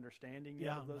fully understanding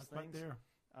yet of those things. There.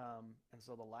 And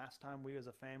so the last time we as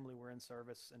a family were in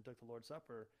service and took the Lord's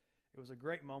Supper, it was a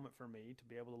great moment for me to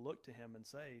be able to look to him and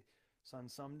say, son,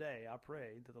 someday I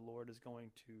pray that the Lord is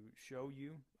going to show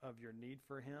you of your need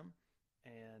for him.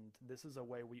 And this is a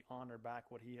way we honor back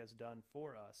what he has done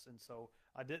for us. And so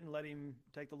I didn't let him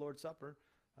take the Lord's Supper,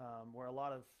 where a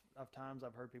lot of times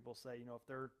I've heard people say, you know, if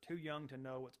they're too young to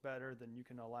know what's better, then you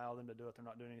can allow them to do it. They're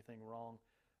not doing anything wrong.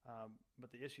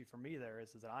 But the issue for me there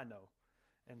is that I know.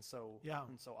 And so,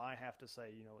 I have to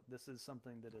say, you know, this is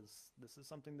something that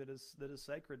is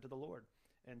sacred to the Lord.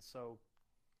 And so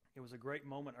it was a great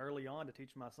moment early on to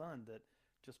teach my son that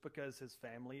just because his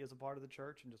family is a part of the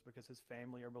church and just because his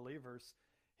family are believers,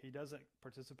 he doesn't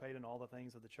participate in all the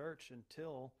things of the church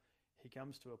until he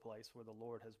comes to a place where the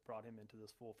Lord has brought him into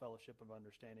this full fellowship of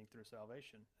understanding through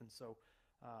salvation. And so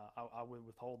I would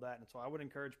withhold that. And so I would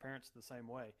encourage parents the same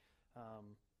way.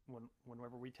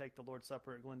 Whenever we take the Lord's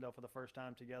Supper at Glendale for the first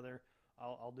time together,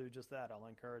 I'll do just that. I'll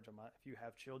encourage them. If you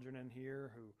have children in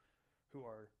here who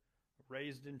are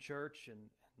raised in church and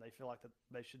they feel like that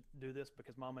they should do this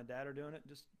because mom and dad are doing it,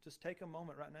 just take a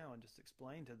moment right now and just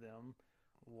explain to them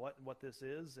what this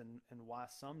is and why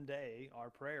someday our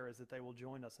prayer is that they will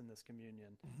join us in this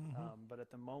communion. But at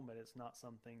the moment, it's not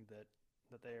something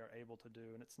that they are able to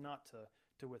do, and it's not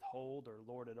to withhold or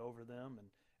lord it over them,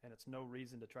 and it's no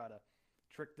reason to try to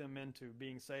trick them into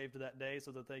being saved that day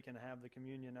so that they can have the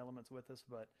communion elements with us,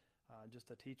 but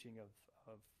just a teaching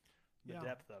of the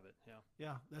depth of it.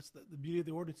 Yeah, that's the beauty of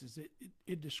the ordinance is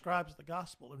it describes the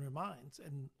gospel and reminds.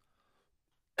 And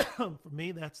for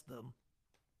me, that's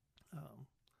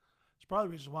it's probably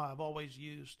the reason why I've always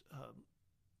used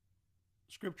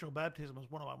scriptural baptism as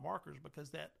one of my markers, because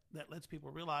that lets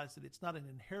people realize that it's not an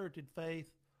inherited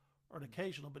faith or an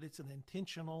occasional, but it's an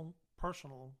intentional,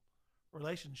 personal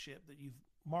relationship that you've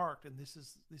marked, and this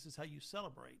is how you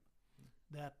celebrate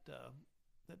that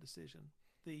decision.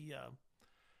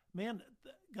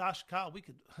 Gosh, Kyle, we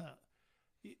could.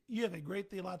 You have a great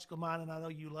theological mind, and I know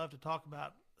you love to talk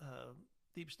about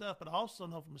deep stuff. But I also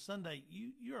know from Sunday,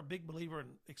 you're a big believer in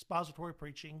expository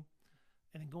preaching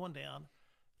and in going down.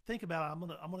 Think about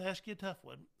it. I'm gonna ask you a tough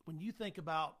one. When you think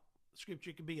about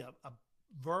Scripture, it could be a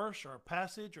verse or a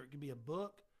passage, or it could be a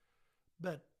book.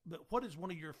 But what is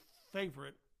one of your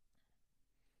favorite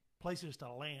places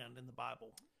to land in the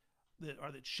Bible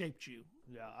that shaped you?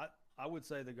 Yeah, I would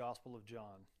say the Gospel of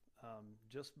John.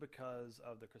 Just because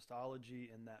of the Christology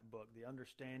in that book, the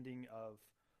understanding of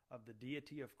the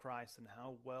deity of Christ and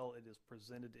how well it is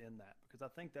presented in that. Because I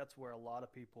think that's where a lot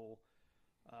of people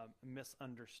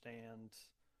misunderstand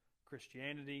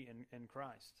Christianity and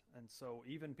Christ. And so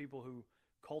even people who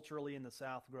culturally in the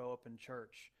South grow up in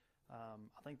church,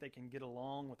 I think they can get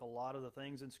along with a lot of the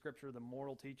things in Scripture, the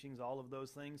moral teachings, all of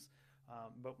those things.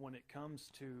 But when it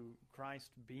comes to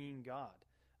Christ being God,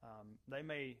 they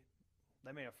may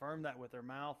affirm that with their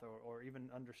mouth or even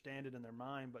understand it in their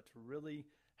mind, but to really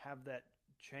have that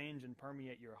change and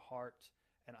permeate your heart.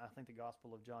 And I think the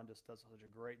Gospel of John just does such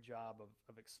a great job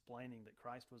of explaining that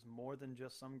Christ was more than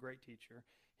just some great teacher.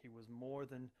 He was more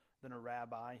than a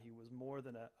rabbi. He was more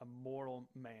than a moral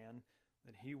man,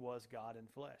 that he was God in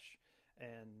flesh.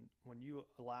 And when you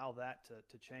allow that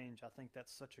to change, I think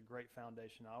that's such a great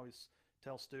foundation. I always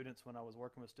tell students when I was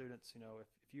working with students, you know, if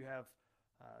you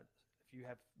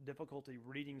have difficulty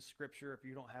reading Scripture, if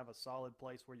you don't have a solid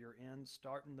place where you're in,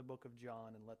 start in the book of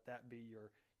John and let that be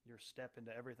your step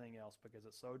into everything else, because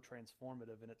it's so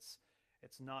transformative, and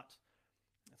it's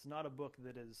not a book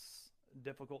that is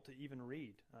difficult to even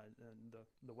read. And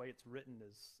the way it's written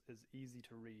is easy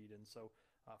to read, and so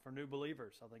for new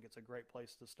believers, I think it's a great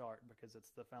place to start because it's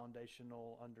the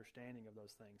foundational understanding of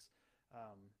those things.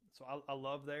 So I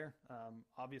love there.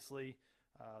 Obviously,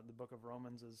 the book of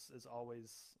Romans is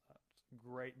always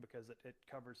great because it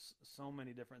covers so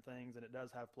many different things, and it does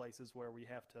have places where we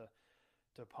have to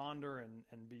ponder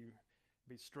and be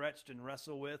stretched and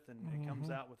wrestle with, and it comes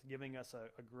out with giving us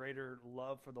a greater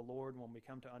love for the Lord when we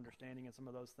come to understanding in some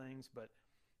of those things. But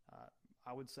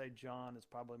I would say John is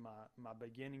probably my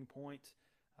beginning point,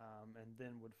 and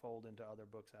then would fold into other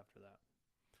books after that.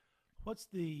 What's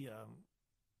the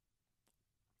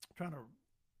trying to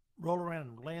roll around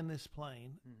and land this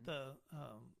plane? The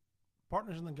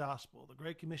Partners in the Gospel, the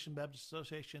Great Commission Baptist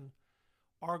Association,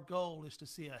 our goal is to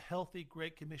see a healthy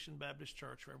Great Commission Baptist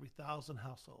church for every 1,000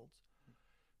 households.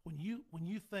 When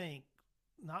you think,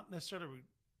 not necessarily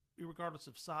regardless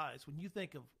of size, when you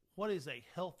think of what is a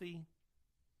healthy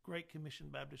Great Commission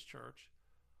Baptist church,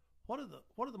 what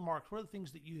are the marks? What are the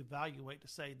things that you evaluate to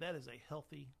say that is a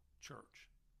healthy church?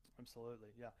 Absolutely,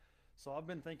 yeah. So I've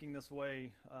been thinking this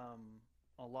way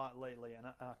a lot lately, and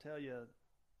I'll tell you,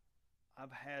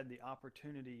 I've had the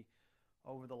opportunity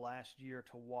over the last year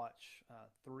to watch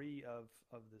 3 of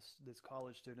this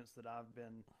college students that I've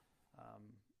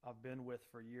been with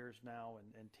for years now,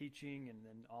 and teaching, and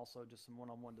then also just some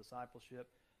one-on-one discipleship,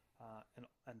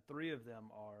 and 3 of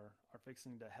them are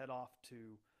fixing to head off to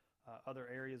other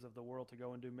areas of the world to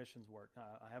go and do missions work.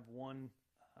 I have one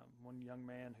young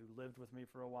man who lived with me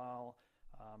for a while,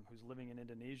 who's living in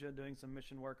Indonesia doing some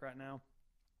mission work right now,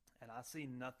 and I see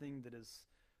nothing that is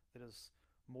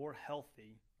more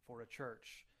healthy for a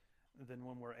church than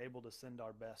when we're able to send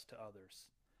our best to others.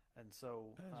 And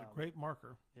so that is a great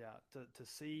marker. Yeah, to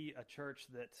see a church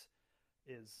that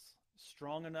is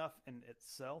strong enough in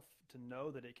itself to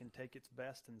know that it can take its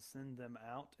best and send them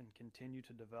out and continue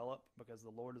to develop, because the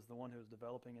Lord is the one who is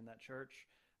developing in that church.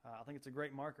 I think it's a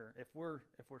great marker. If we're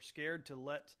scared to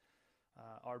let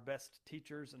our best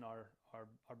teachers and our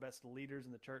best leaders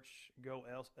in the church go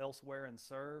elsewhere and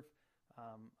serve,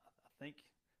 I think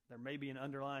there may be an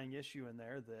underlying issue in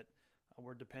there that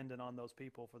we're dependent on those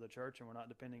people for the church, and we're not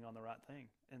depending on the right thing.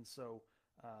 And so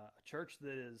a church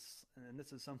that is, and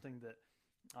this is something that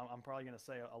I'm probably going to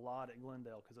say a lot at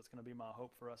Glendale, because it's going to be my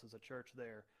hope for us as a church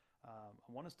there.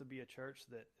 I want us to be a church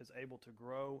that is able to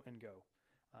grow and go.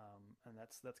 And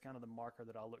that's kind of the marker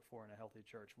that I look for in a healthy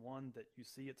church. One, that you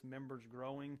see its members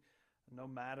growing, no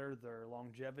matter their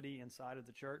longevity inside of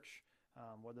the church,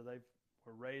 whether they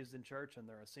were raised in church and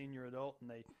they're a senior adult and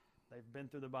they've been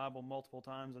through the Bible multiple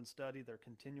times and studied, they're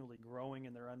continually growing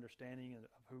in their understanding of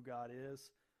who God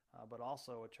is, but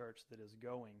also a church that is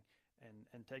going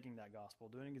and taking that gospel,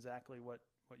 doing exactly what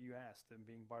you asked, and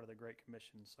being part of the Great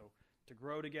Commission. So to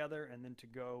grow together and then to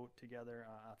go together,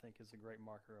 I think is a great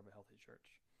marker of a healthy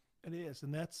church. It is,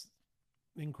 and that's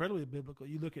incredibly biblical.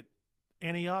 You look at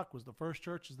Antioch was the first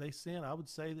church as they sent. I would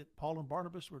say that Paul and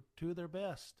Barnabas were 2 of their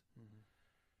best.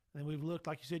 And we've looked,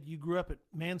 like you said, you grew up at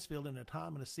Mansfield in a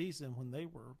time and a season when they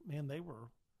were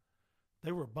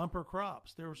bumper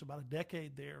crops. There was about a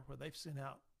decade there where they've sent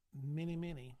out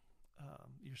many,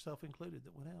 yourself included,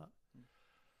 that went out.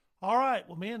 All right.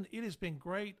 Well, man, it has been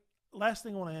great. Last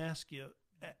thing I want to ask you,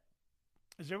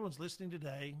 as everyone's listening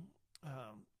today,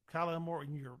 Kyle Elmore,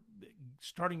 you're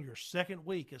starting your 2nd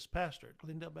week as pastor at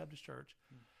Glendale Baptist Church.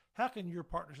 How can your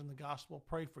partners in the gospel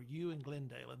pray for you in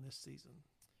Glendale in this season?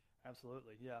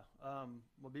 Absolutely, yeah.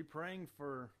 We'll be praying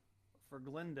for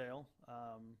Glendale.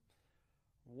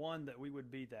 One, that we would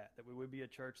be that we would be a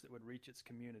church that would reach its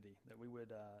community, that we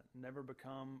would never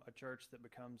become a church that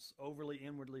becomes overly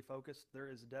inwardly focused. There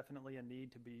is definitely a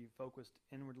need to be focused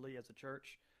inwardly as a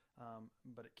church,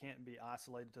 but it can't be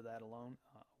isolated to that alone.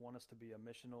 I want us to be a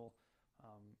missional,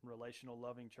 relational,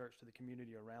 loving church to the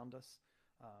community around us.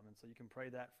 And so you can pray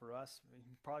that for us.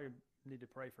 You probably need to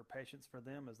pray for patience for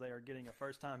them, as they are getting a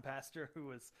first-time pastor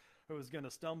who is going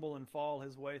to stumble and fall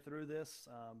his way through this.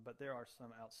 But there are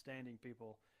some outstanding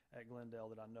people at Glendale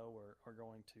that I know are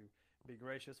going to be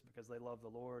gracious, because they love the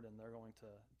Lord, and they're going to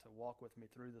walk with me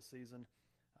through the season.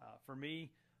 For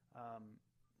me,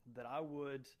 that I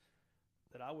would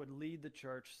lead the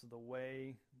church the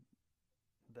way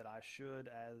that I should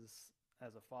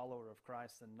as a follower of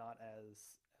Christ, and not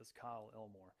as Kyle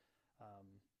Elmore.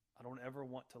 I don't ever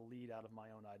want to lead out of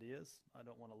my own ideas. I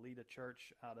don't want to lead a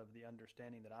church out of the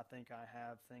understanding that I think I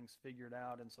have things figured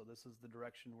out, and so this is the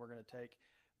direction we're going to take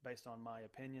based on my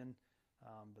opinion,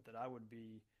 but that I would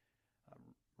be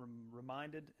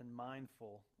reminded and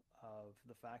mindful of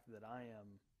the fact that I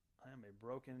am a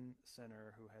broken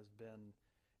sinner who has been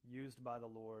used by the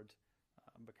Lord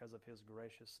because of his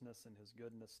graciousness and his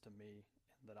goodness to me,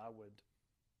 and that I would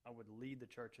lead the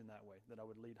church in that way, that I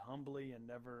would lead humbly and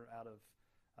never out of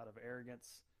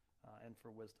arrogance, and for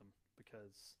wisdom,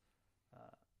 because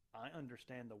I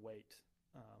understand the weight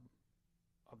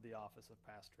of the office of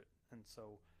pastorate. And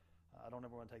so I don't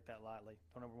ever want to take that lightly.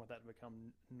 Don't ever want that to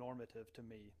become normative to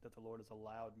me, that the Lord has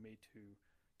allowed me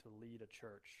to lead a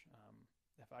church.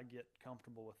 If I get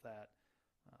comfortable with that,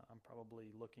 I'm probably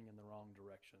looking in the wrong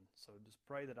direction. So just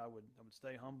pray that I would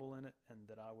stay humble in it, and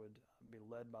that I would be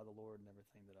led by the Lord in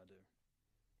everything that I do.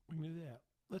 We can do that.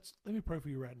 Let me pray for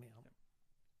you right now. Yep.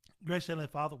 Gracious Heavenly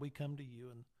Father, we come to you,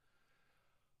 and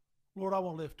Lord, I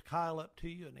want to lift Kyle up to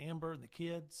you and Amber and the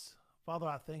kids. Father,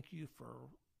 I thank you for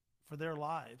their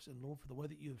lives, and Lord, for the way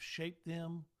that you have shaped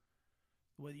them,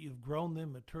 the way that you've grown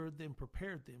them, matured them,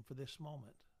 prepared them for this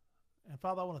moment. And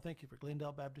Father, I want to thank you for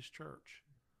Glendale Baptist Church.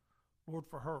 Lord,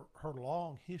 for her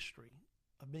long history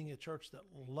of being a church that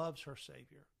loves her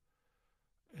Savior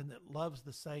and that loves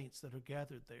the saints that are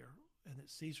gathered there, and that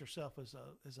sees herself as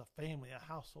a family,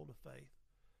 a household of faith.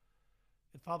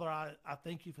 And Father, I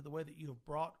thank you for the way that you have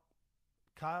brought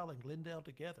Kyle and Glendale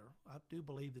together. I do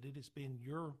believe that it has been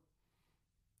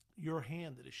your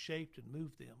hand that has shaped and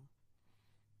moved them.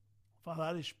 Father,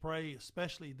 I just pray,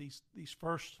 especially these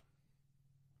first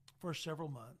several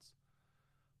months,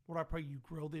 Lord, I pray you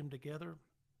grow them together.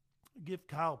 Give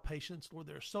Kyle patience, Lord.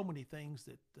 There are so many things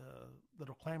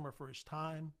that'll clamor for his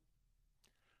time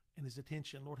and his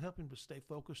attention. Lord, help him to stay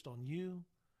focused on you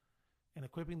and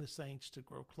equipping the saints to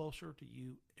grow closer to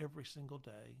you every single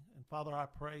day. And Father, I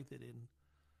pray that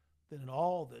in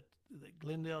all that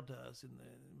Glendale does,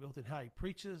 both in how he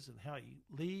preaches and how he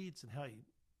leads and how he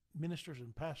ministers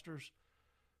and pastors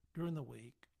during the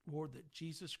week, Lord, that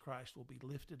Jesus Christ will be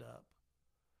lifted up.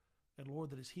 And Lord,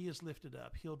 that as he is lifted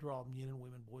up, he'll draw men and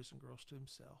women, boys and girls to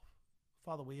himself.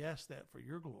 Father, we ask that for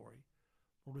your glory.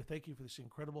 Lord, we thank you for this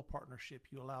incredible partnership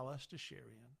you allow us to share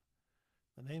in.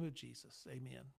 In the name of Jesus, amen.